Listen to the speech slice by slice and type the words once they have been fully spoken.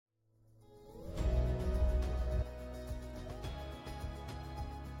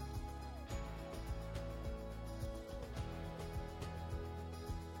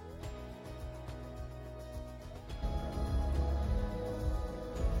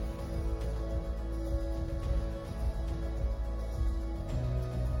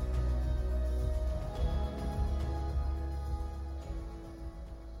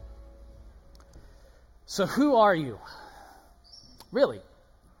So who are you? Really?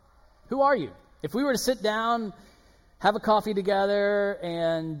 Who are you? If we were to sit down, have a coffee together,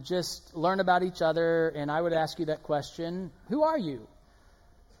 and just learn about each other, and I would ask you that question, who are you?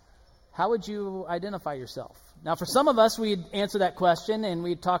 How would you identify yourself? Now, for some of us, we'd answer that question, and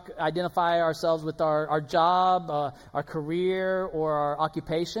we'd identify ourselves with our job, our career, or our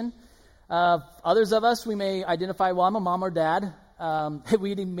occupation. Others of us, we may identify, well, I'm a mom or dad.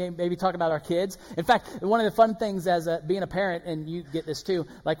 We maybe talk about our kids. In fact, one of the fun things as being a parent, and you get this too,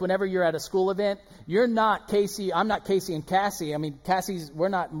 like whenever you're at a school event, you're not Casey. I'm not Casey and Cassie. I mean, we're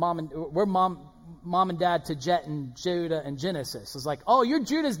not mom and dad to Jet and Judah and Genesis. It's like, oh, you're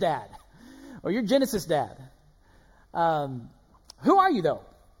Judah's dad, or you're Genesis' dad. Who are you though?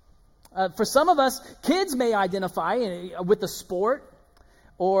 For some of us, kids may identify with a sport,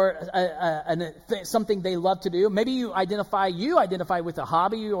 or something they love to do. Maybe you identify with a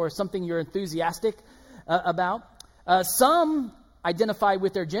hobby or something you're enthusiastic about. Some identify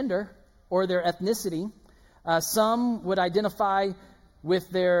with their gender or their ethnicity. Some would identify with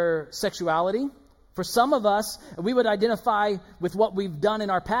their sexuality. For some of us, we would identify with what we've done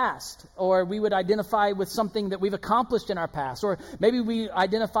in our past, or we would identify with something that we've accomplished in our past, or maybe we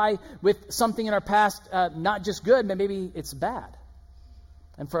identify with something in our past, not just good, but maybe it's bad.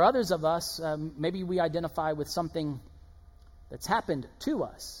 And for others of us, maybe we identify with something that's happened to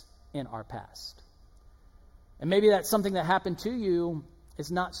us in our past. And maybe that something that happened to you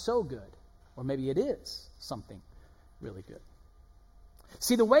is not so good. Or maybe it is something really good.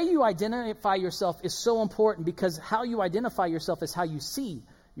 See, the way you identify yourself is so important, because how you identify yourself is how you see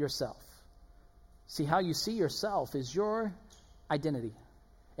yourself. See, how you see yourself is your identity.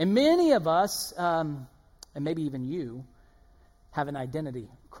 And many of us, and maybe even you, have an identity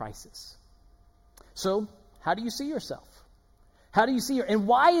crisis. So, how do you see yourself? How do you see and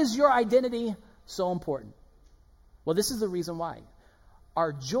why is your identity so important? Well, this is the reason why.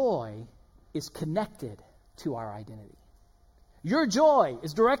 Our joy is connected to our identity. Your joy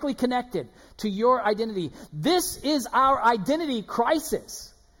is directly connected to your identity. This is our identity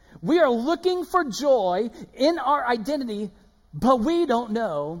crisis. We are looking for joy in our identity, but we don't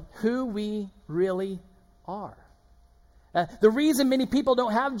know who we really are. The reason many people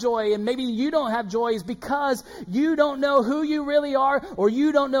don't have joy, and maybe you don't have joy, is because you don't know who you really are, or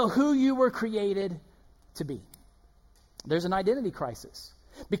you don't know who you were created to be. There's an identity crisis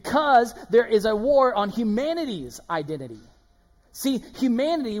because there is a war on humanity's identity. See,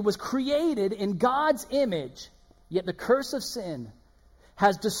 humanity was created in God's image, yet the curse of sin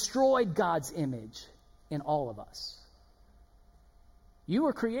has destroyed God's image in all of us. You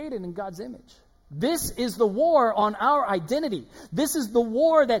were created in God's image. This is the war on our identity. This is the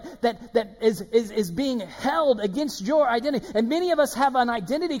war that is being held against your identity. And many of us have an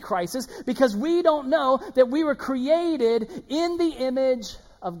identity crisis because we don't know that we were created in the image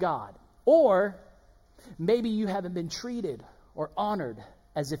of God. Or maybe you haven't been treated or honored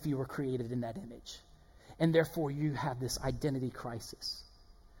as if you were created in that image. And therefore you have this identity crisis.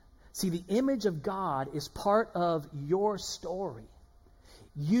 See, the image of God is part of your story.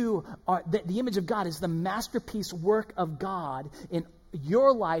 You are the image of God is the masterpiece work of God in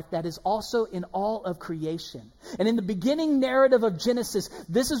your life that is also in all of creation. And in the beginning narrative of Genesis,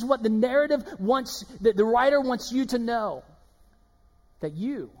 this is what the narrative wants, that the writer wants you to know, that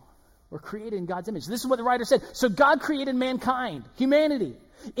you were created in God's image. This is what the writer said. So God created mankind, humanity,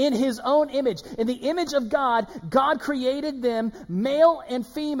 in his own image. In the image of God, God created them, male and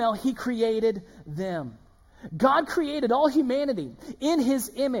female, he created them. God created all humanity in his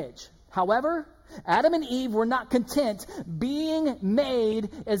image. However, Adam and Eve were not content being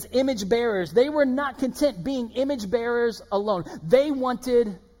made as image bearers. They were not content being image bearers alone. They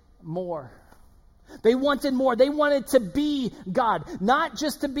wanted more. They wanted more. They wanted to be God. Not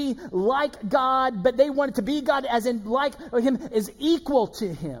just to be like God, but they wanted to be God as in like him, as equal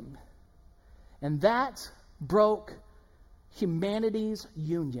to him. And that broke humanity's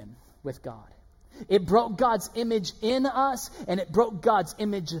union with God. It broke God's image in us, and it broke God's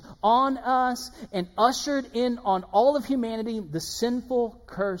image on us, and ushered in on all of humanity the sinful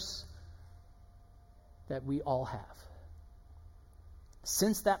curse that we all have.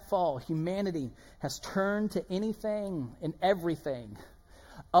 Since that fall, humanity has turned to anything and everything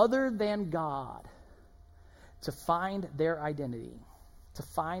other than God to find their identity, to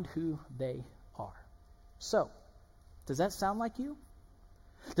find who they are. So, does that sound like you?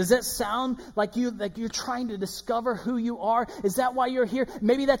 Does that sound like you're trying to discover who you are? Is that why you're here?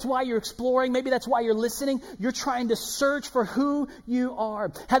 Maybe that's why you're exploring. Maybe that's why you're listening. You're trying to search for who you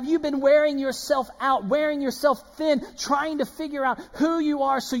are. Have you been wearing yourself out, wearing yourself thin, trying to figure out who you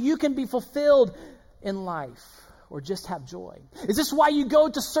are so you can be fulfilled in life or just have joy? Is this why you go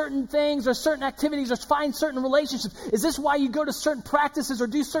to certain things or certain activities or find certain relationships? Is this why you go to certain practices or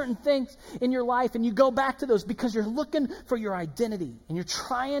do certain things in your life and you go back to those? Because you're looking for your identity and you're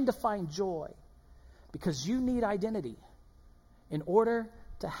trying to find joy because you need identity in order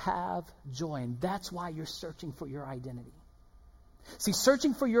to have joy. And that's why you're searching for your identity. See,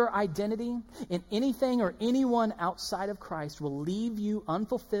 searching for your identity in anything or anyone outside of Christ will leave you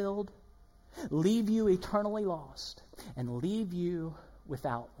unfulfilled, leave you eternally lost, and leave you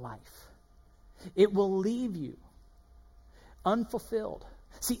without life. It will leave you unfulfilled.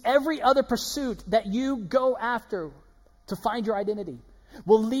 See, every other pursuit that you go after to find your identity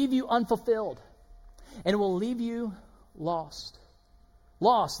will leave you unfulfilled, and it will leave you lost.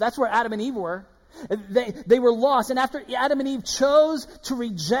 Lost. That's where Adam and Eve were. They were lost. And after Adam and Eve chose to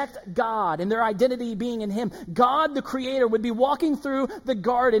reject God and their identity being in Him, God, the Creator, would be walking through the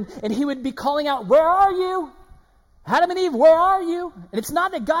garden and He would be calling out, "Where are you? Adam and Eve, where are you?" And it's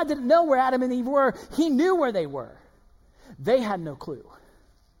not that God didn't know where Adam and Eve were. He knew where they were. They had no clue.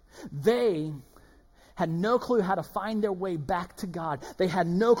 They had no clue how to find their way back to God. They had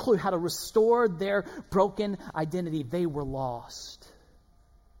no clue how to restore their broken identity. They were lost.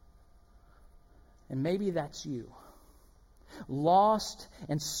 And maybe that's you. Lost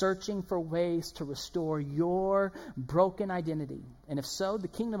and searching for ways to restore your broken identity. And if so, the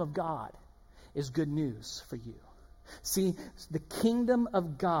kingdom of God is good news for you. See, the kingdom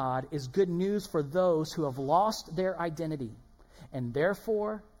of God is good news for those who have lost their identity and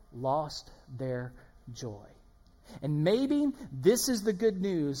therefore lost their joy. And maybe this is the good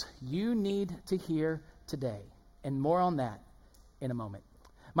news you need to hear today. And more on that in a moment.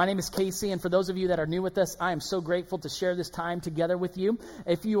 My name is Casey, and for those of you that are new with us, I am so grateful to share this time together with you.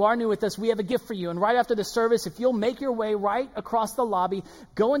 If you are new with us, we have a gift for you. And right after the service, if you'll make your way right across the lobby,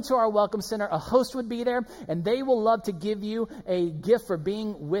 go into our Welcome Center. A host would be there, and they will love to give you a gift for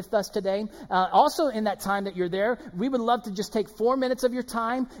being with us today. Also, in that time that you're there, we would love to just take 4 minutes of your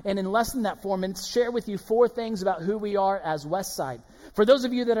time, and in less than that 4 minutes, share with you 4 things about who we are as Westside. For those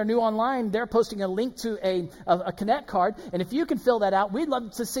of you that are new online, they're posting a link to a Connect card. And if you can fill that out, we'd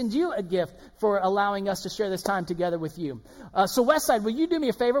love to send you a gift for allowing us to share this time together with you. So Westside, will you do me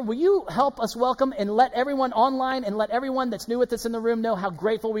a favor? Will you help us welcome and let everyone online and let everyone that's new with us in the room know how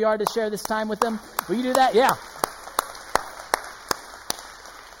grateful we are to share this time with them? Will you do that? Yeah.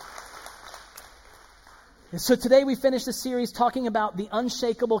 And so today we finish the series talking about the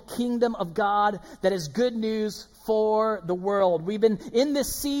unshakable kingdom of God that is good news for the world. We've been in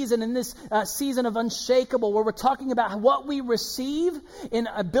this season of Unshakable, where we're talking about what we receive in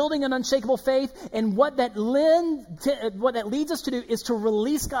building an unshakable faith, and what that leads us to do is to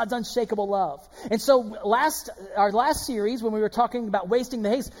release God's unshakable love. And so our last series, when we were talking about wasting the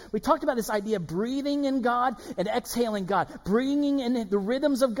haste, we talked about this idea of breathing in God and exhaling God, bringing in the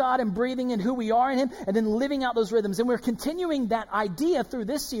rhythms of God and breathing in who we are in Him, and then living out those rhythms. And we're continuing that idea through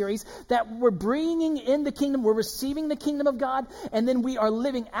this series, that we're bringing in the kingdom, we're receiving the kingdom of God, and then we are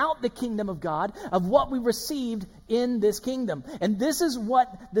living out the kingdom of God of what we received in this kingdom. And this is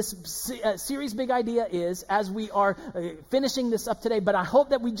what this series big idea is as we are finishing this up today. But I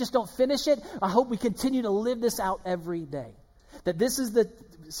hope that we just don't finish it. I hope we continue to live this out every day. That this is the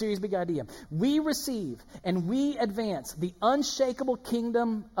series big idea. We receive and we advance the unshakable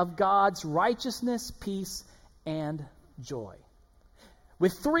kingdom of God's righteousness, peace, and joy.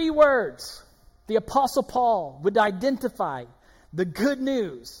 With 3 words, the Apostle Paul would identify the good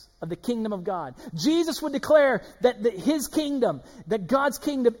news of the kingdom of God. Jesus would declare that His kingdom, that God's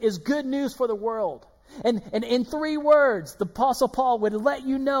kingdom is good news for the world. And in 3 words, the Apostle Paul would let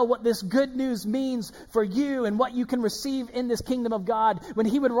you know what this good news means for you and what you can receive in this kingdom of God. When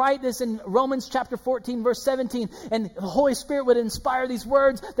he would write this in Romans chapter 14, verse 17, and the Holy Spirit would inspire these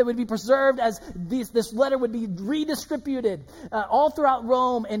words that would be preserved as this letter would be redistributed all throughout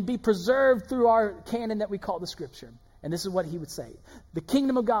Rome and be preserved through our canon that we call the Scripture. And this is what he would say. The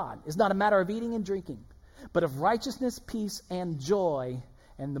kingdom of God is not a matter of eating and drinking, but of righteousness, peace, and joy.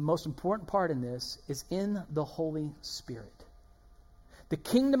 And the most important part in this is in the Holy Spirit. The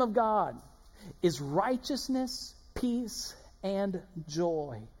kingdom of God is righteousness, peace, and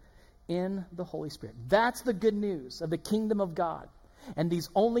joy in the Holy Spirit. That's the good news of the kingdom of God. And these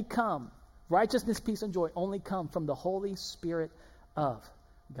only come, righteousness, peace, and joy only come from the Holy Spirit of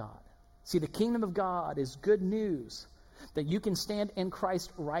God. See, the kingdom of God is good news that you can stand in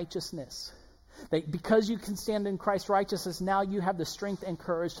Christ's righteousness. That because you can stand in Christ's righteousness, now you have the strength and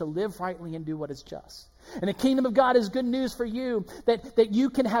courage to live rightly and do what is just. And the kingdom of God is good news for you, that you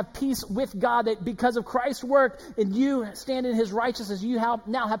can have peace with God, that because of Christ's work and you stand in his righteousness, you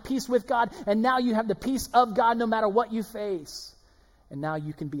now have peace with God, and now you have the peace of God no matter what you face. And now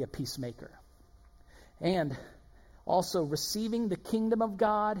you can be a peacemaker. And also receiving the kingdom of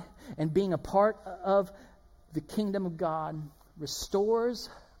God and being a part of the kingdom of God restores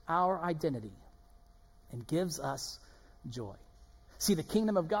our identity and gives us joy. See, the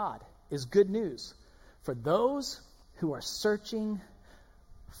kingdom of God is good news for those who are searching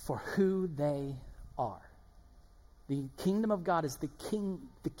for who they are. The kingdom of God is the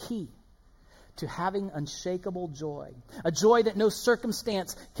key to having unshakable joy. A joy that no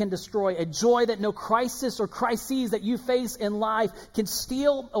circumstance can destroy. A joy that no crisis or crises that you face in life can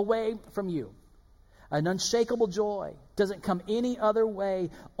steal away from you. An unshakable joy doesn't come any other way,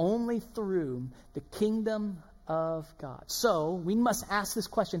 only through the kingdom of God. So we must ask this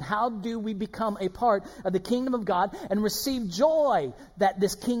question: how do we become a part of the kingdom of God and receive joy that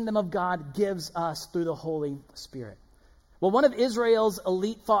this kingdom of God gives us through the Holy Spirit? Well, one of Israel's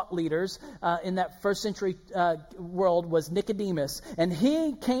elite thought leaders in that first century world was Nicodemus. And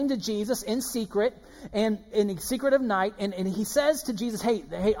he came to Jesus in secret, and in the secret of night, and he says to Jesus, hey,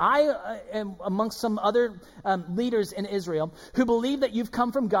 I am amongst some other leaders in Israel who believe that you've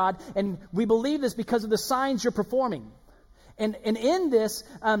come from God, and we believe this because of the signs you're performing. And in this,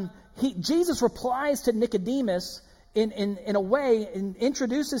 Jesus replies to Nicodemus in a way and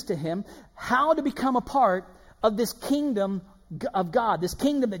introduces to him how to become a part of this kingdom of God, this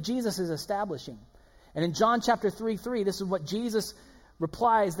kingdom that Jesus is establishing. And in John chapter 3:3, this is what Jesus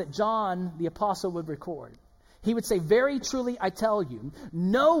replies that John the apostle would record. He would say, "Very truly I tell you,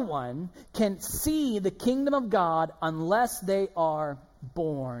 no one can see the kingdom of God unless they are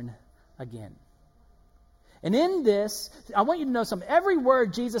born again." And in this, I want you to know something. Every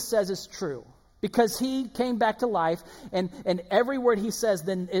word Jesus says is true, because he came back to life, and every word he says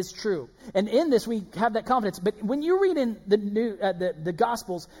then is true. And in this, we have that confidence. But when you read in the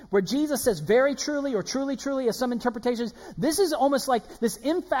Gospels, where Jesus says very truly or truly, truly, as some interpretations, this is almost like this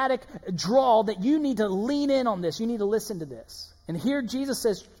emphatic drawl that you need to lean in on this. You need to listen to this. And here Jesus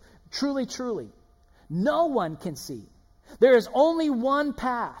says, truly, truly, no one can see. There is only one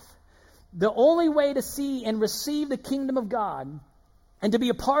path. The only way to see and receive the kingdom of God and to be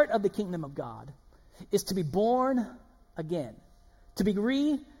a part of the kingdom of God is to be born again, to be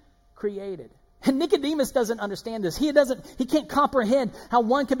recreated. And Nicodemus doesn't understand this. He can't comprehend how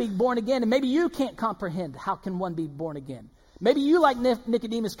one can be born again. And maybe you can't comprehend how can one be born again. Maybe you, like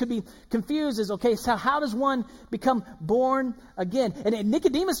Nicodemus, could be confused as, okay, so how does one become born again? And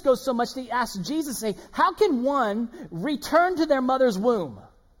Nicodemus goes so much that he asks Jesus, say, how can one return to their mother's womb?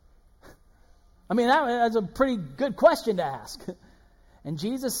 I mean, that's a pretty good question to ask. And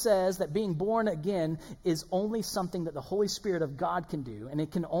Jesus says that being born again is only something that the Holy Spirit of God can do. And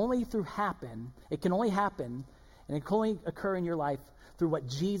it can only happen, and it can only occur in your life through what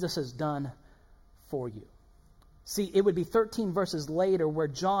Jesus has done for you. See, it would be 13 verses later where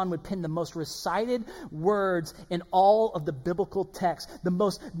John would pen the most recited words in all of the biblical text, the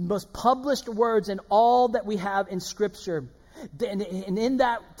most published words in all that we have in Scripture. And in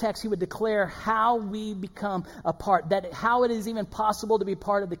that text, he would declare how we become a part, that how it is even possible to be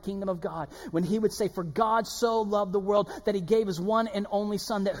part of the kingdom of God. When he would say, "For God so loved the world that he gave his one and only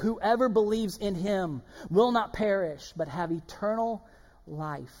Son, that whoever believes in him will not perish, but have eternal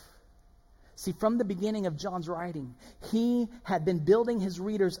life." See, from the beginning of John's writing, he had been building his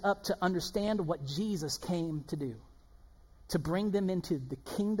readers up to understand what Jesus came to do, to bring them into the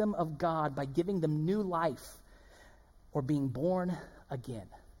kingdom of God by giving them new life, or being born again.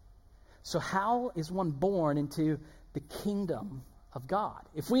 So how is one born into the kingdom of God?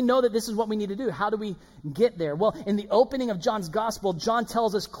 If we know that this is what we need to do, how do we get there? Well, in the opening of John's gospel, John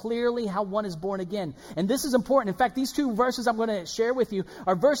tells us clearly how one is born again. And this is important. In fact, these two verses I'm going to share with you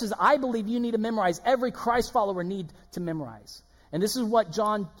are verses I believe you need to memorize. Every Christ follower need to memorize. And this is what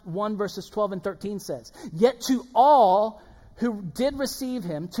John 1 verses 12 and 13 says. "Yet to all who did receive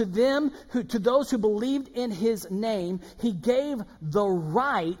him, to those who believed in his name, he gave the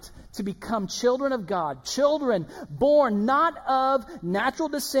right to become children of God, children born not of natural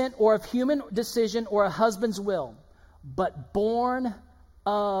descent or of human decision or a husband's will, but born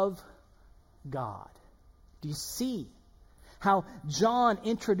of God." Do you see how John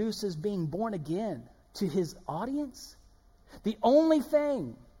introduces being born again to his audience? The only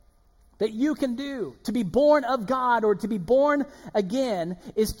thing that you can do to be born of God or to be born again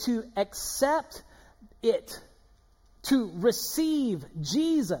is to accept it, to receive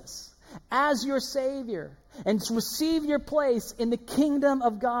Jesus as your Savior and to receive your place in the kingdom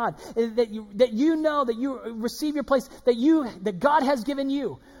of God, that you receive your place, that God has given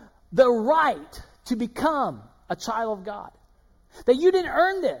you the right to become a child of God. That you didn't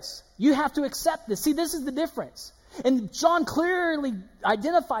earn this. You have to accept this. See, this is the difference. And John clearly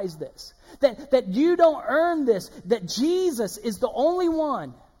identifies this. That you don't earn this. That Jesus is the only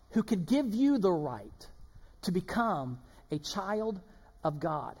one who can give you the right to become a child of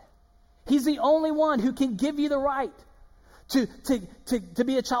God. He's the only one who can give you the right to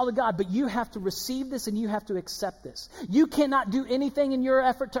be a child of God. But you have to receive this and you have to accept this. You cannot do anything in your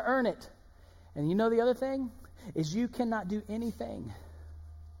effort to earn it. And you know the other thing is you cannot do anything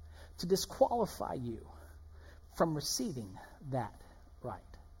to disqualify you from receiving that right.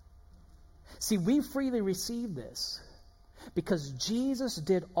 See, we freely receive this because Jesus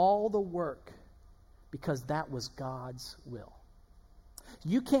did all the work because that was God's will.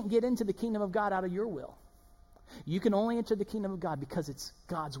 You can't get into the kingdom of God out of your will. You can only enter the kingdom of God because it's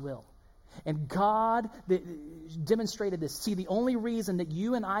God's will. And God demonstrated this. See, the only reason that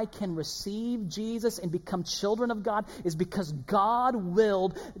you and I can receive Jesus and become children of God is because God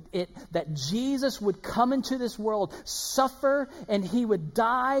willed it that Jesus would come into this world, suffer, and he would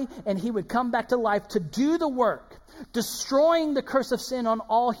die, and he would come back to life to do the work, destroying the curse of sin on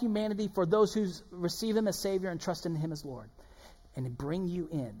all humanity for those who receive him as Savior and trust in him as Lord, and to bring you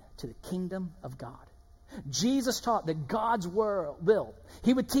in to the kingdom of God. Jesus taught that God's will,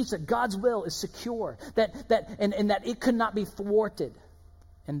 he would teach that God's will is secure, and that it could not be thwarted.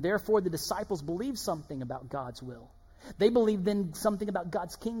 And therefore the disciples believed something about God's will. They believed then something about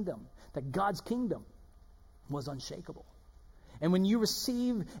God's kingdom, that God's kingdom was unshakable. And when you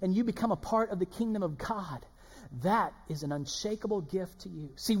receive and you become a part of the kingdom of God, that is an unshakable gift to you.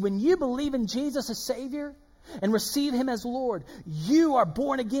 See, when you believe in Jesus as Savior and receive him as Lord, you are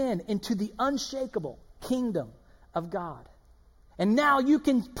born again into the unshakable kingdom of God. And now you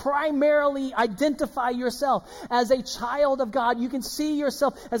can primarily identify yourself as a child of God. You can see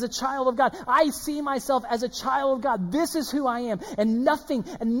yourself as a child of God. I see myself as a child of God. This is who I am. And nothing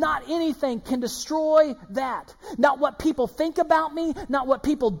and not anything can destroy that. Not what people think about me, not what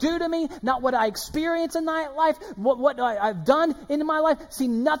people do to me, not what I experience in my life, what I've done in my life. See,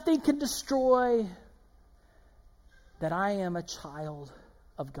 nothing can destroy that I am a child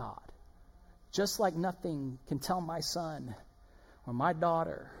of God. Just like nothing can tell my son or my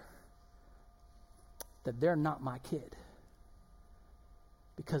daughter that they're not my kid.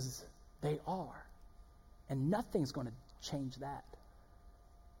 Because they are. And nothing's going to change that.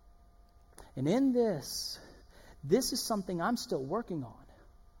 And in this is something I'm still working on.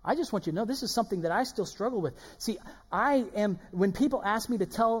 I just want you to know this is something that I still struggle with. See, when people ask me to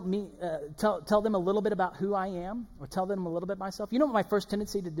tell them a little bit about who I am or tell them a little bit myself, you know what my first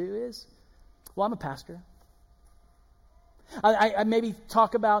tendency to do is? Well, I'm a pastor. I maybe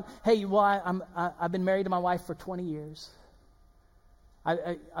talk about, hey, well, I've been married to my wife for 20 years.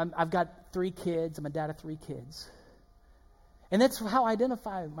 I've got 3 kids. I'm a dad of 3 kids. And that's how I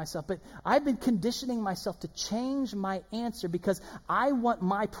identify myself. But I've been conditioning myself to change my answer because I want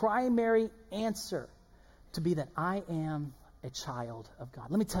my primary answer to be that I am a child of God.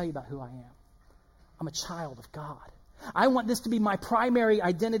 Let me tell you about who I am. I'm a child of God. I want this to be my primary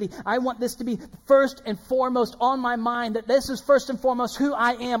identity. I want this to be first and foremost on my mind, that this is first and foremost who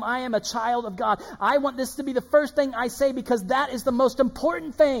I am. I am a child of God. I want this to be the first thing I say because that is the most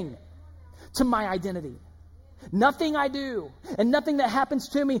important thing to my identity. Nothing I do and nothing that happens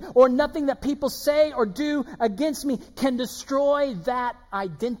to me or nothing that people say or do against me can destroy that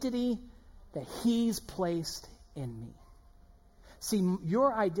identity that he's placed in me. See,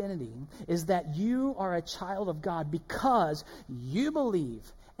 your identity is that you are a child of God because you believe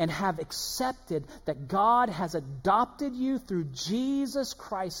and have accepted that God has adopted you through Jesus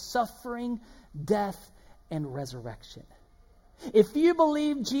Christ's suffering, death, and resurrection. If you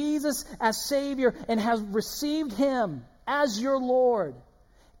believe Jesus as Savior and have received him as your Lord,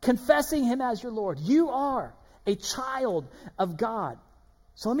 confessing him as your Lord, you are a child of God.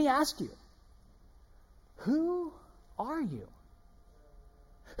 So let me ask you, who are you?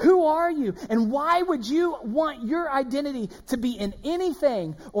 Who are you? And why would you want your identity to be in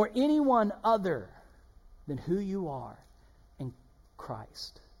anything or anyone other than who you are in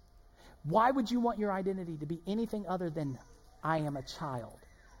Christ? Why would you want your identity to be anything other than I am a child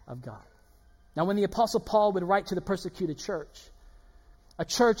of God? Now, when the Apostle Paul would write to the persecuted church, a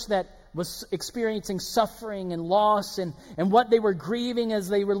church that was experiencing suffering and loss and what they were grieving as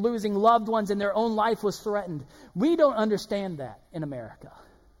they were losing loved ones and their own life was threatened, we don't understand that in America.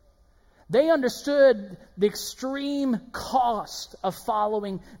 They understood the extreme cost of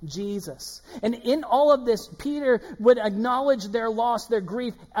following Jesus. And in all of this, Peter would acknowledge their loss, their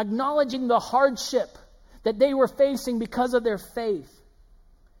grief, acknowledging the hardship that they were facing because of their faith.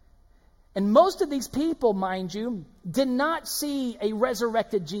 And most of these people, mind you, did not see a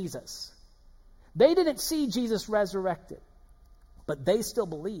resurrected Jesus. They didn't see Jesus resurrected, but they still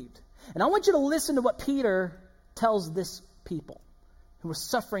believed. And I want you to listen to what Peter tells this people who were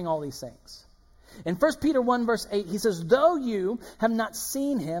suffering all these things. In 1 Peter 1 verse 8, he says, though you have not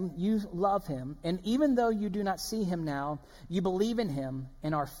seen him, you love him. And even though you do not see him now, you believe in him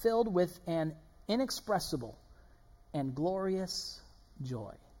and are filled with an inexpressible and glorious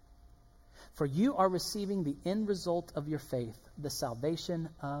joy. For you are receiving the end result of your faith, the salvation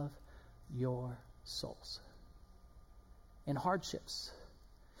of your souls. In hardships,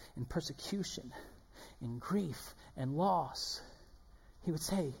 in persecution, in grief and loss, he would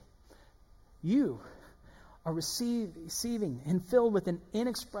say, you are receiving and filled with an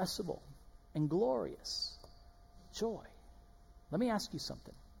inexpressible and glorious joy. Let me ask you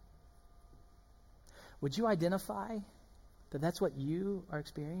something. Would you identify that that's what you are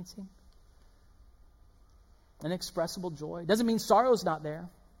experiencing? Inexpressible joy. Doesn't mean sorrow's not there.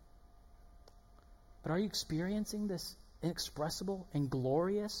 But are you experiencing this inexpressible and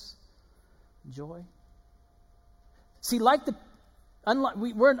glorious joy? See,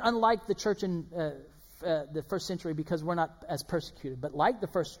 we're unlike the church in the first century because we're not as persecuted. But like the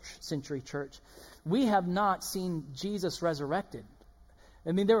first century church, we have not seen Jesus resurrected.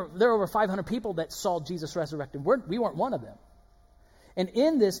 I mean, there were over 500 people that saw Jesus resurrected. We weren't one of them. And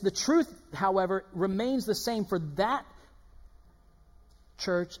in this, the truth, however, remains the same for that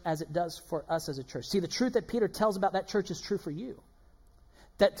church as it does for us as a church. See, the truth that Peter tells about that church is true for you.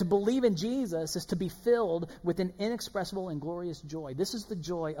 That to believe in Jesus is to be filled with an inexpressible and glorious joy. This is the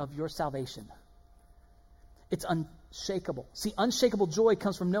joy of your salvation. It's unshakable. See, unshakable joy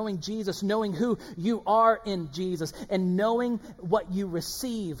comes from knowing Jesus, knowing who you are in Jesus, and knowing what you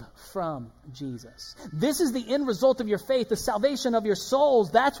receive from Jesus. This is the end result of your faith, the salvation of your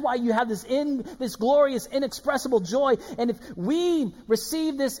souls. That's why you have this glorious, inexpressible joy. And if we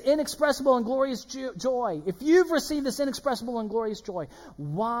receive this inexpressible and glorious joy, if you've received this inexpressible and glorious joy,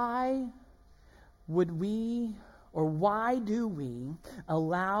 why do we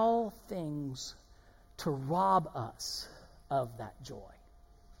allow things to rob us of that joy?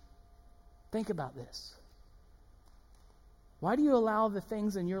 Think about this. Why do you allow the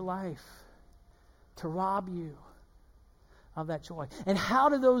things in your life to rob you of that joy? And how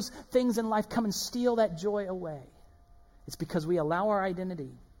do those things in life come and steal that joy away? It's because we allow our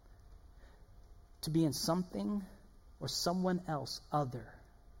identity to be in something or someone else other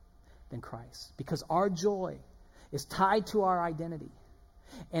than Christ. Because our joy is tied to our identity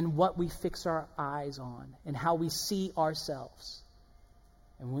and what we fix our eyes on and how we see ourselves.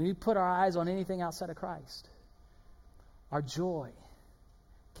 And when we put our eyes on anything outside of Christ, our joy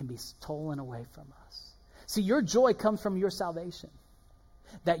can be stolen away from us. See, your joy comes from your salvation.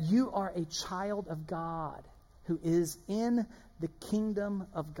 That you are a child of God who is in the kingdom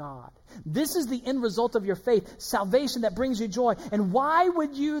of God. This is the end result of your faith, salvation that brings you joy. And why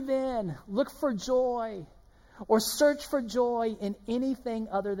would you then look for joy or search for joy in anything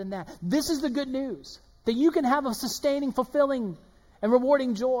other than that? This is the good news, that you can have a sustaining, fulfilling, and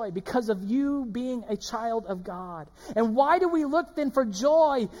rewarding joy because of you being a child of God. And why do we look then for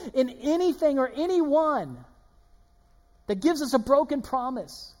joy in anything or anyone that gives us a broken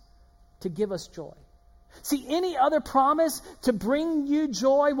promise to give us joy? See, any other promise to bring you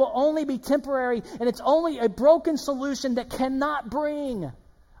joy will only be temporary, and it's only a broken solution that cannot bring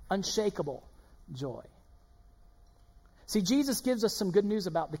unshakable joy. See, Jesus gives us some good news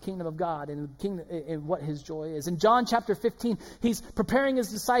about the kingdom of God and what his joy is. In John chapter 15, he's preparing his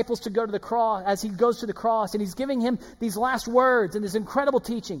disciples to go to the cross as he goes to the cross, and he's giving him these last words and this incredible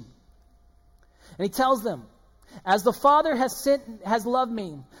teaching. And he tells them, as the Father has loved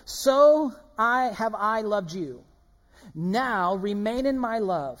me, so have I loved you. Now remain in my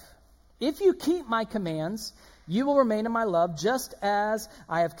love. If you keep my commands, you will remain in my love, just as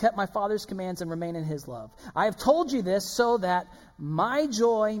I have kept my Father's commands and remain in his love. I have told you this so that my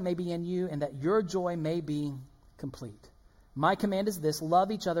joy may be in you and that your joy may be complete. My command is this: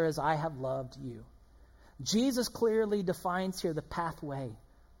 love each other as I have loved you. Jesus clearly defines here the pathway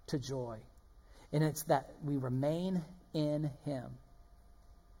to joy. And it's that we remain in him.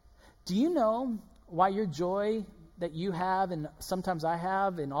 Do you know why your joy that you have, and sometimes I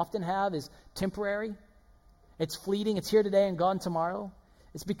have, and often have, is temporary? It's fleeting. It's here today and gone tomorrow.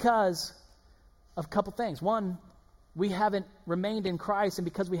 It's because of a couple things. One, we haven't remained in Christ, and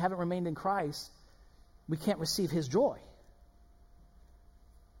because we haven't remained in Christ, we can't receive his joy.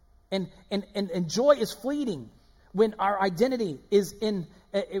 And joy is fleeting when our identity is in,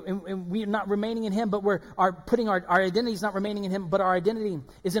 and we're not remaining in him, but we're putting our identity is not remaining in him, but our identity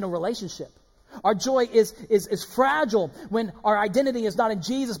is in a relationship. Our joy is fragile when our identity is not in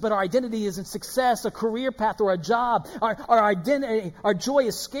Jesus, but our identity is in success, a career path, or a job. Our joy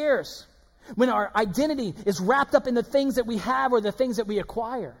is scarce when our identity is wrapped up in the things that we have or the things that we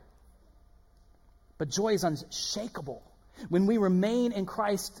acquire. But joy is unshakable when we remain in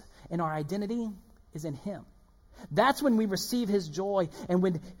Christ and our identity is in him. That's when we receive his joy, and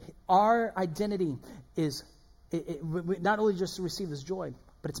when our identity is we not only just receive his joy,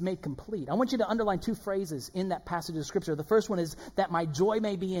 but it's made complete. I want you to underline two phrases in that passage of Scripture. The first one is that my joy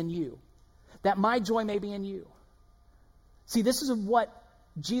may be in you. That my joy may be in you. See, this is what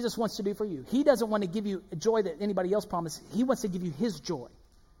Jesus wants to do for you. He doesn't want to give you a joy that anybody else promised. He wants to give you his joy.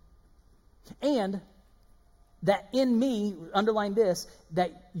 And that in me, underline this,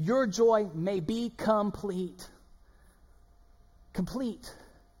 that your joy may be complete. Complete.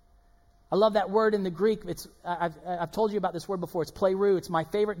 I love that word in the Greek. I've told you about this word before. It's plerou. It's my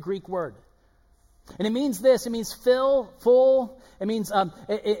favorite Greek word. And it means this. It means fill, full. It means,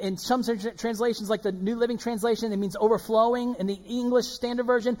 in some translations, like the New Living Translation, it means overflowing. In the English Standard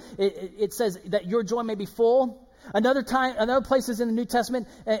Version, it says that your joy may be full. Another places in the New Testament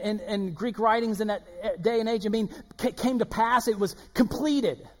and Greek writings in that day and age, came to pass. It was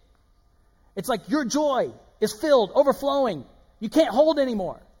completed. It's like your joy is filled, overflowing. You can't hold any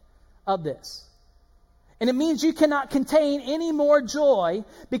more of this. And it means you cannot contain any more joy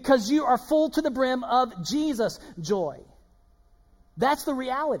because you are full to the brim of Jesus' joy. That's the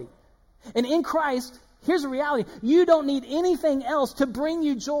reality. And in Christ, here's the reality. You don't need anything else to bring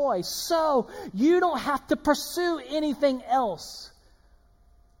you joy. So you don't have to pursue anything else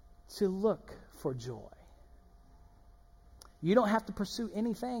to look for joy. You don't have to pursue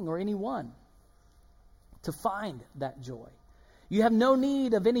anything or anyone to find that joy. You have no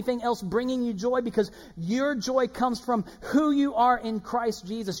need of anything else bringing you joy because your joy comes from who you are in Christ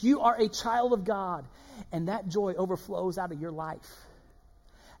Jesus. You are a child of God, and that joy overflows out of your life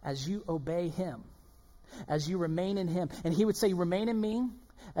as you obey him, as you remain in him. And he would say, remain in me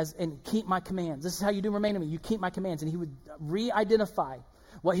and keep my commands. This is how you do remain in me. You keep my commands. And he would re-identify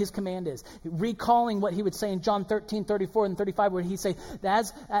what his command is, recalling what he would say in John 13, 34, and 35, where he'd say,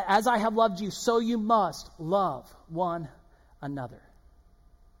 as I have loved you, so you must love one another.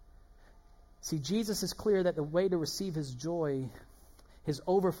 See, Jesus is clear that the way to receive his joy, his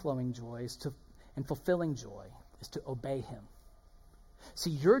overflowing joy, and fulfilling joy, is to obey him.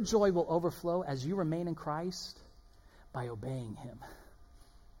 See, your joy will overflow as you remain in Christ by obeying him.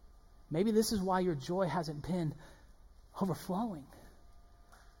 Maybe this is why your joy hasn't been overflowing.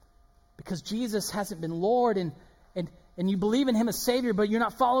 Because Jesus hasn't been Lord, and you believe in him as Savior, but you're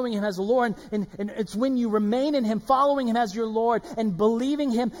not following him as the Lord. And it's when you remain in him, following him as your Lord, and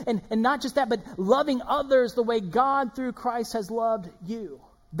believing him, and not just that, but loving others the way God through Christ has loved you.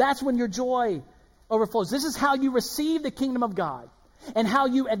 That's when your joy overflows. This is how you receive the kingdom of God and how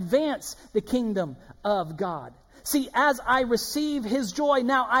you advance the kingdom of God. See, as I receive his joy,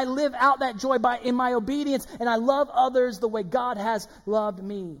 now I live out that joy in my obedience, and I love others the way God has loved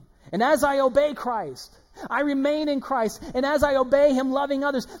me. And as I obey Christ, I remain in Christ, and as I obey him, loving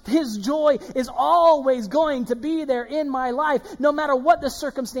others, his joy is always going to be there in my life, no matter what the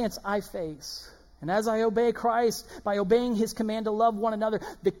circumstance I face. And as I obey Christ, by obeying his command to love one another,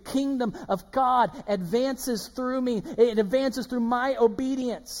 the kingdom of God advances through me. It advances through my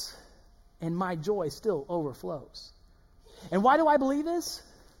obedience, and my joy still overflows. And why do I believe this?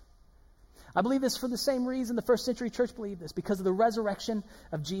 I believe this for the same reason the first century church believed this, because of the resurrection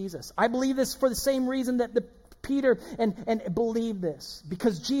of Jesus. I believe this for the same reason that Peter and believed this,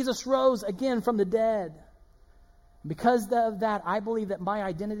 because Jesus rose again from the dead. Because of that, I believe that my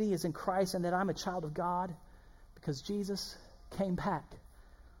identity is in Christ and that I'm a child of God, because Jesus came back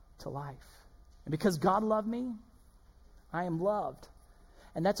to life. And because God loved me, I am loved.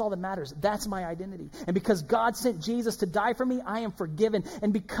 And that's all that matters. That's my identity. And because God sent Jesus to die for me, I am forgiven.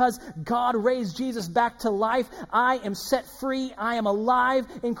 And because God raised Jesus back to life, I am set free. I am alive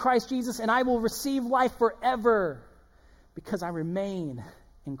in Christ Jesus, and I will receive life forever because I remain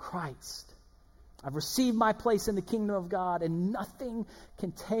in Christ. I've received my place in the kingdom of God, and nothing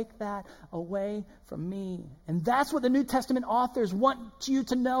can take that away from me. And that's what the New Testament authors want you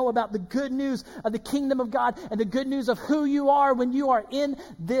to know about the good news of the kingdom of God and the good news of who you are when you are in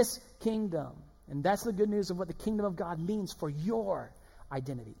this kingdom. And that's the good news of what the kingdom of God means for your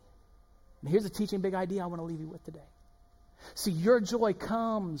identity. And here's a teaching big idea I want to leave you with today. See, your joy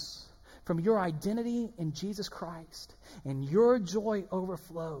comes from your identity in Jesus Christ, and your joy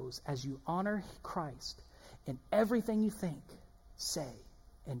overflows as you honor Christ in everything you think, say,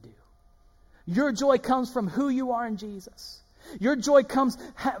 and do. Your joy comes from who you are in Jesus. Your joy comes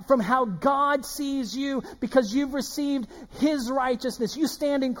from how God sees you because you've received His righteousness. You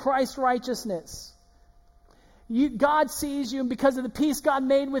stand in Christ's righteousness. God sees you, and because of the peace God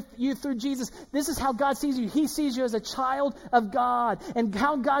made with you through Jesus, this is how God sees you. He sees you as a child of God. And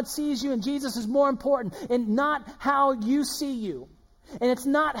how God sees you in Jesus is more important, and not how you see you. And it's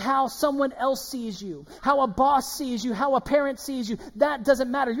not how someone else sees you, how a boss sees you, how a parent sees you. That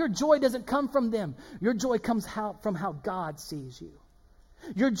doesn't matter. Your joy doesn't come from them. Your joy comes from how God sees you.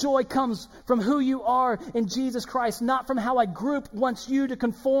 Your joy comes from who you are in Jesus Christ, not from how a group wants you to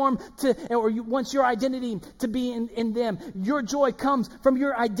conform to, or wants your identity to be in them. Your joy comes from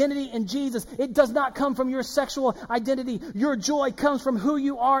your identity in Jesus. It does not come from your sexual identity. Your joy comes from who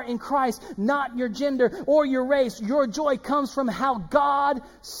you are in Christ, not your gender or your race. Your joy comes from how God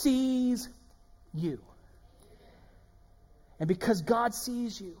sees you. And because God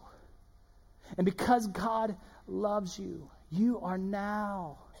sees you, and because God loves you,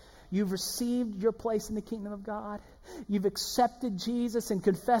 you've received your place in the kingdom of God. You've accepted Jesus and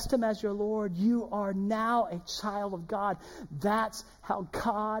confessed Him as your Lord. You are now a child of God. That's how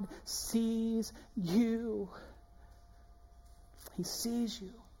God sees you. He sees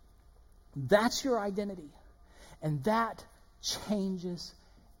you. That's your identity. And that changes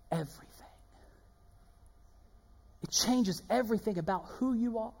everything. It changes everything about who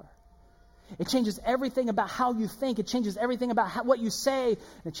you are. It changes everything about how you think. It changes everything about what you say. And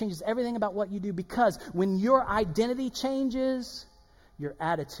it changes everything about what you do. Because when your identity changes, your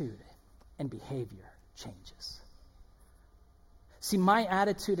attitude and behavior changes. See, my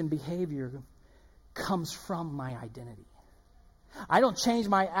attitude and behavior comes from my identity. I don't change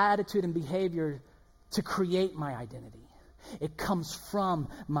my attitude and behavior to create my identity. It comes from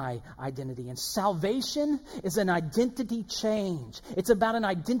my identity. And salvation is an identity change. It's about an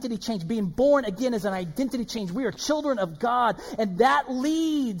identity change. Being born again is an identity change. We are children of God, and that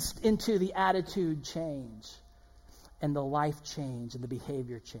leads into the attitude change and the life change and the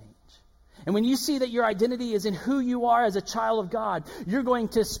behavior change. And when you see that your identity is in who you are as a child of God, you're going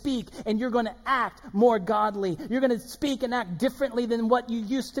to speak and you're going to act more godly. You're going to speak and act differently than what you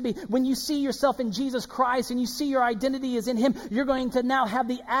used to be. When you see yourself in Jesus Christ and you see your identity is in Him, you're going to now have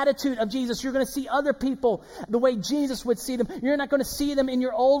the attitude of Jesus. You're going to see other people the way Jesus would see them. You're not going to see them in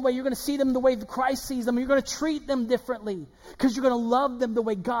your old way. You're going to see them the way Christ sees them. You're going to treat them differently because you're going to love them the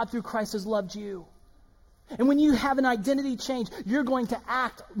way God through Christ has loved you. And when you have an identity change, you're going to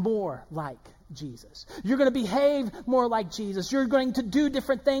act more like Jesus. You're going to behave more like Jesus. You're going to do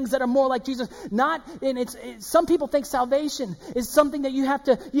different things that are more like Jesus. Some people think salvation is something that you have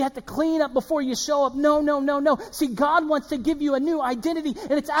to clean up before you show up. No. See, God wants to give you a new identity,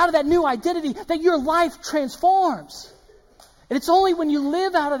 and it's out of that new identity that your life transforms. And it's only when you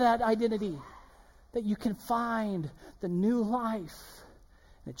live out of that identity that you can find the new life.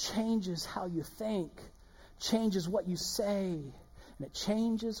 And it changes how you think. Changes what you say, and it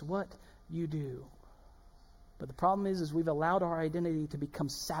changes what you do. But the problem is we've allowed our identity to become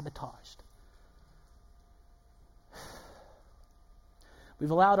sabotaged. We've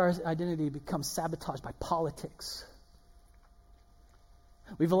allowed our identity to become sabotaged by politics.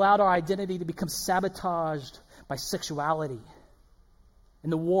 We've allowed our identity to become sabotaged by sexuality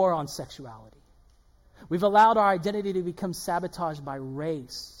and the war on sexuality. We've allowed our identity to become sabotaged by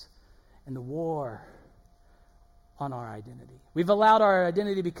race and the war on our identity. We've allowed our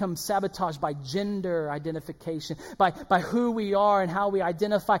identity to become sabotaged by gender identification, by who we are and how we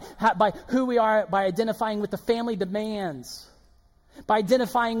identify, by who we are, by identifying with the family demands, by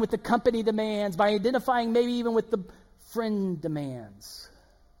identifying with the company demands, by identifying maybe even with the friend demands.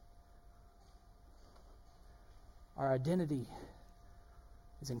 Our identity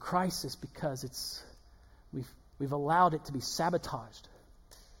is in crisis because we've allowed it to be sabotaged.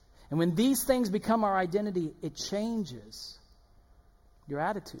 And when these things become our identity, it changes your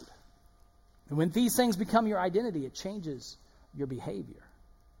attitude. And when these things become your identity, it changes your behavior.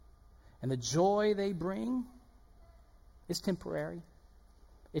 And the joy they bring is temporary.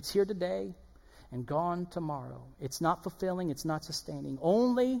 It's here today and gone tomorrow. It's not fulfilling. It's not sustaining.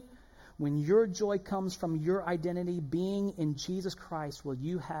 Only when your joy comes from your identity being in Jesus Christ will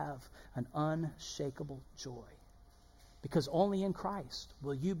you have an unshakable joy. Because only in Christ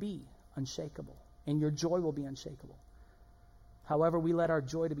will you be unshakable, and your joy will be unshakable. However, we let our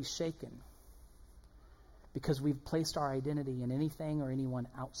joy to be shaken because we've placed our identity in anything or anyone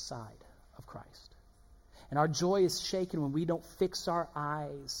outside of Christ. And our joy is shaken when we don't fix our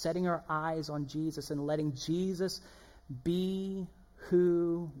eyes, setting our eyes on Jesus and letting Jesus be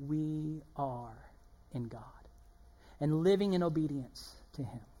who we are in God and living in obedience to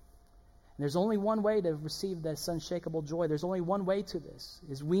Him. And there's only one way to receive this unshakable joy. There's only one way to this,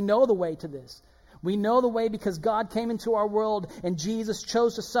 is we know the way to this. We know the way because God came into our world and Jesus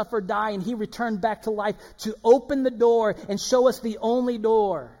chose to suffer, die, and He returned back to life to open the door and show us the only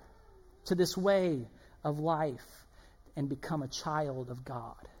door to this way of life and become a child of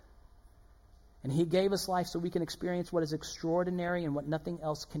God. And He gave us life so we can experience what is extraordinary and what nothing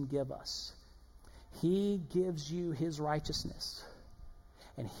else can give us. He gives you His righteousness,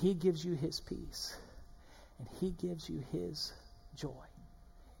 and He gives you His peace, and He gives you His joy.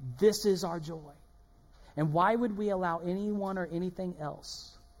 This is our joy. And why would we allow anyone or anything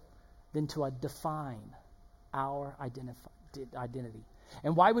else than to define our identity?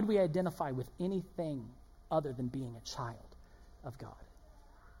 And why would we identify with anything other than being a child of God?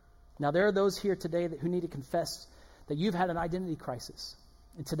 Now, there are those here today who need to confess that you've had an identity crisis.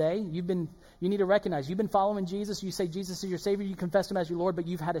 And today, you need to recognize you've been following Jesus. You say Jesus is your Savior. You confess Him as your Lord, but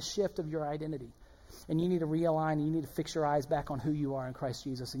you've had a shift of your identity. And you need to realign, and you need to fix your eyes back on who you are in Christ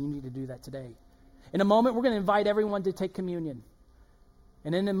Jesus. And you need to do that today. In a moment, we're going to invite everyone to take communion.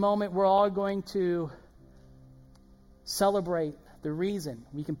 And in a moment, we're all going to celebrate the reason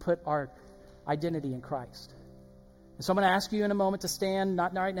we can put our identity in Christ. And so I'm going to ask you in a moment to stand,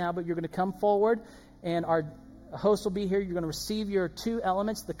 not right now, but you're going to come forward, and our host will be here. You're going to receive your two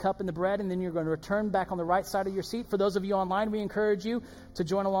elements, the cup and the bread, and then you're going to return back on the right side of your seat. For those of you online, we encourage you to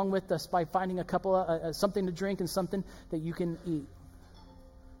join along with us by finding a couple of something to drink and something that you can eat.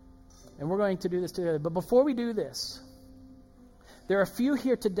 And we're going to do this together. But before we do this, there are a few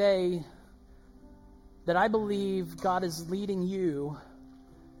here today that I believe God is leading you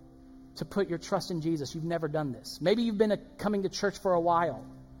to put your trust in Jesus. You've never done this. Maybe you've been coming to church for a while,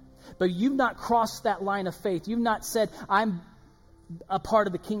 but you've not crossed that line of faith. You've not said, I'm a part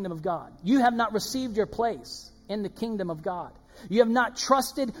of the kingdom of God. You have not received your place in the kingdom of God. You have not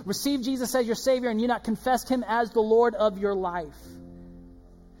trusted, received Jesus as your Savior, and you not confessed Him as the Lord of your life.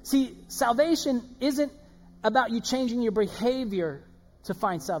 See, salvation isn't about you changing your behavior to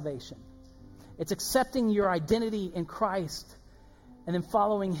find salvation. It's accepting your identity in Christ and then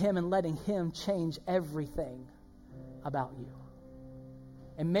following Him and letting Him change everything about you.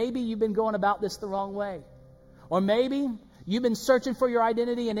 And maybe you've been going about this the wrong way. Or maybe you've been searching for your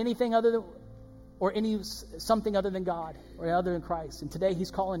identity in anything other than, or something other than God or other than Christ. And today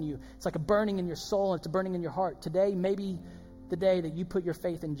He's calling you. It's like a burning in your soul and it's a burning in your heart. Today may be the day that you put your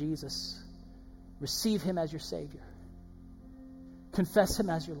faith in Jesus. Receive Him as your Savior. Confess Him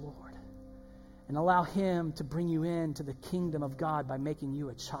as your Lord. And allow Him to bring you into the kingdom of God by making you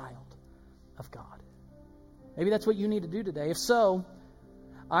a child of God. Maybe that's what you need to do today. If so,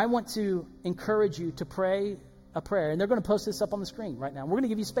 I want to encourage you to pray a prayer. And they're going to post this up on the screen right now. We're going to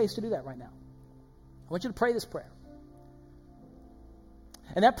give you space to do that right now. I want you to pray this prayer.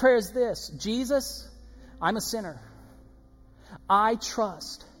 And that prayer is this: Jesus, I'm a sinner. I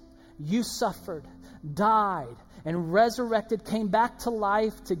trust You suffered, died, and resurrected, came back to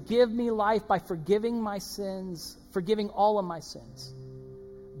life to give me life by forgiving my sins, forgiving all of my sins.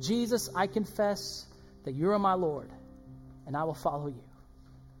 Jesus, I confess that You are my Lord, and I will follow You.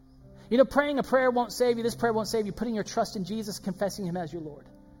 You know, praying a prayer won't save you. This prayer won't save you. Putting your trust in Jesus, confessing Him as your Lord.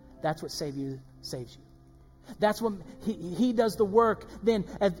 That's what saves you. That's when He does the work. Then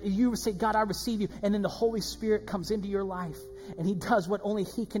as you say, God, I receive You. And then the Holy Spirit comes into your life. And He does what only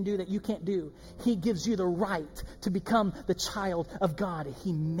He can do that you can't do. He gives you the right to become the child of God.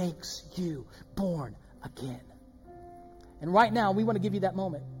 He makes you born again. And right now, we want to give you that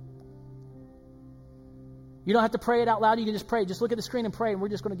moment. You don't have to pray it out loud. You can just pray. Just look at the screen and pray. And we're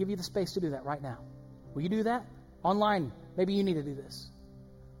just going to give you the space to do that right now. Will you do that? Online, maybe you need to do this.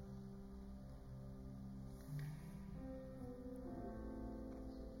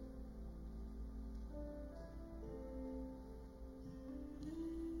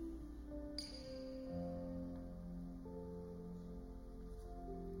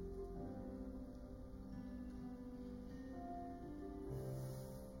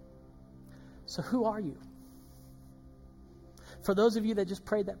 So who are you? For those of you that just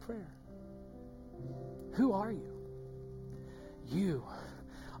prayed that prayer, who are you? You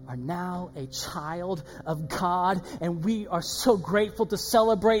are now a child of God, and we are so grateful to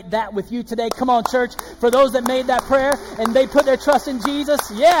celebrate that with you today. Come on, church. For those that made that prayer and they put their trust in Jesus,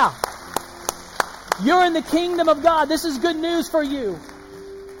 yeah. You're in the kingdom of God. This is good news for you.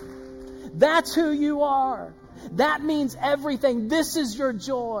 That's who you are. That means everything. This is your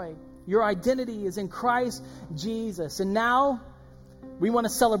joy. Your identity is in Christ Jesus. And now we want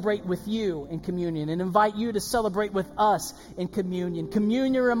to celebrate with you in communion and invite you to celebrate with us in communion.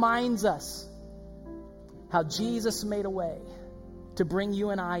 Communion reminds us how Jesus made a way to bring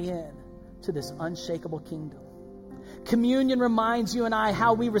you and I in to this unshakable kingdom. Communion reminds you and I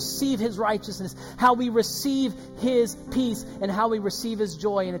how we receive His righteousness, how we receive His peace, and how we receive His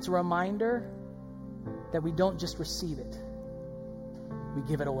joy. And it's a reminder that we don't just receive it, we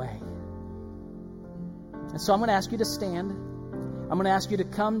give it away. And so I'm going to ask you to stand. I'm going to ask you to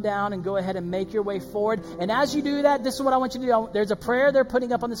come down and go ahead and make your way forward. And as you do that, this is what I want you to do. There's a prayer they're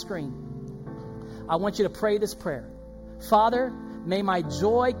putting up on the screen. I want you to pray this prayer. Father, may my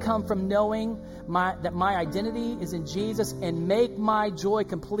joy come from knowing that my identity is in Jesus, and make my joy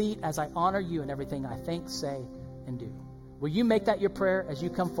complete as I honor you in everything I think, say, and do. Will you make that your prayer as you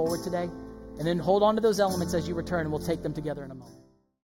come forward today? And then hold on to those elements as you return, and we'll take them together in a moment.